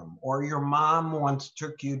came from, or your mom once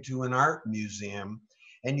took you to an art museum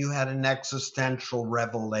and you had an existential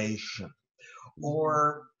revelation,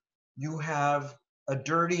 or you have a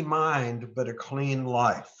dirty mind but a clean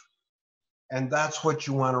life, and that's what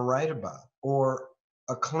you want to write about, or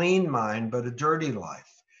a clean mind but a dirty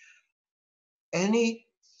life.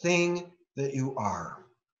 Anything that you are,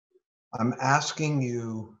 I'm asking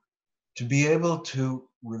you to be able to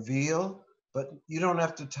reveal, but you don't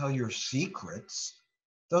have to tell your secrets.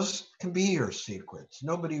 Those can be your secrets.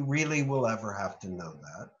 Nobody really will ever have to know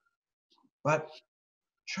that. But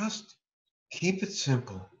just keep it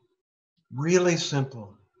simple, really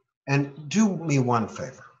simple. And do me one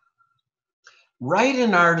favor. Write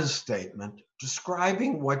an artist statement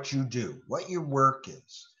describing what you do, what your work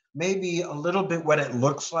is. Maybe a little bit what it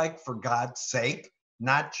looks like, for God's sake,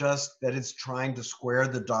 not just that it's trying to square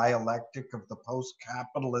the dialectic of the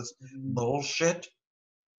post-capitalist bullshit.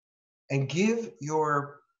 And give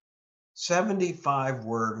your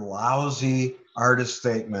 75-word lousy artist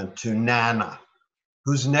statement to Nana,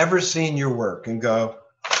 who's never seen your work, and go,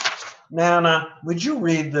 Nana, would you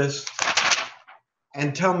read this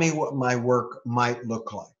and tell me what my work might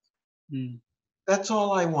look like? That's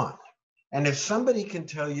all I want. And if somebody can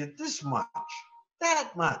tell you this much,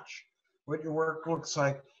 that much, what your work looks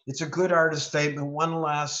like, it's a good artist statement. One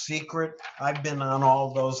last secret. I've been on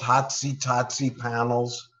all those hotsy-totsy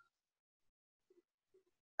panels.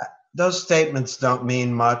 Those statements don't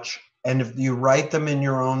mean much. And if you write them in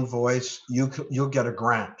your own voice, you'll get a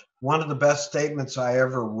grant. One of the best statements I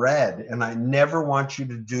ever read, and I never want you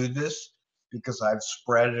to do this because I've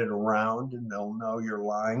spread it around and they'll know you're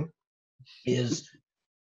lying, is,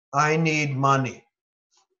 I need money.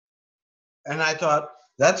 And I thought,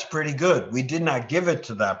 that's pretty good. We did not give it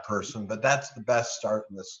to that person, but that's the best start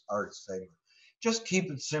in this art statement. Just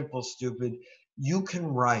keep it simple, stupid. You can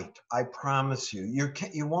write, I promise you.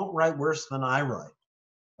 You won't write worse than I write,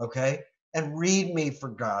 okay? And read me, for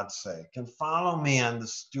God's sake, and follow me on the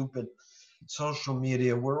stupid social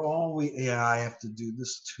media. Yeah, I have to do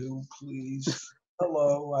this too, please.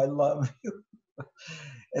 Hello, I love you.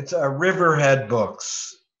 It's Riverhead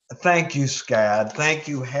Books. Thank you, SCAD. Thank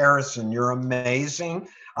you, Harrison. You're amazing.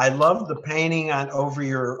 I love the painting on over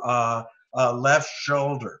your left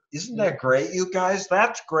shoulder. Isn't that great, you guys?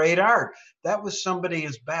 That's great art. That was somebody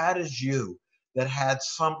as bad as you that had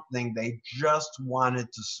something they just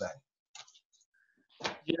wanted to say.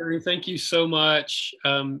 Jerry, thank you so much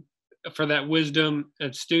for that wisdom.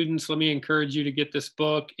 Students, let me encourage you to get this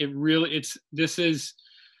book.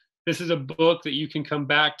 This is a book that you can come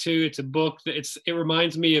back to. It's a book that it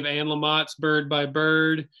reminds me of Anne Lamott's Bird by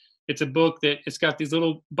Bird. It's a book that it's got these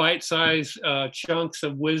little bite-sized chunks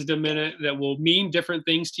of wisdom in it that will mean different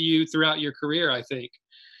things to you throughout your career, I think.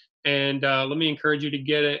 And let me encourage you to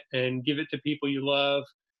get it and give it to people you love.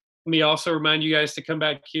 Let me also remind you guys to come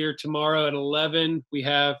back here tomorrow at 11. We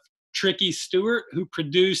have Tricky Stewart, who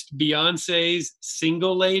produced Beyonce's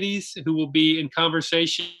Single Ladies, who will be in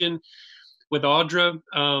conversation with Audra.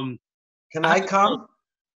 Can I come?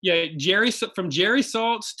 Yeah, from Jerry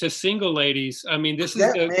Saltz to Single Ladies. I mean,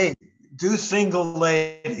 me. Do Single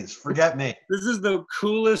Ladies. Forget me. This is the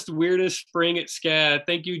coolest, weirdest spring at SCAD.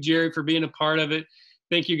 Thank you, Jerry, for being a part of it.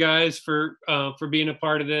 Thank you guys for being a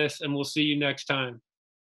part of this, and we'll see you next time.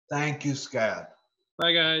 Thank you, SCAD.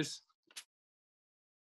 Bye, guys.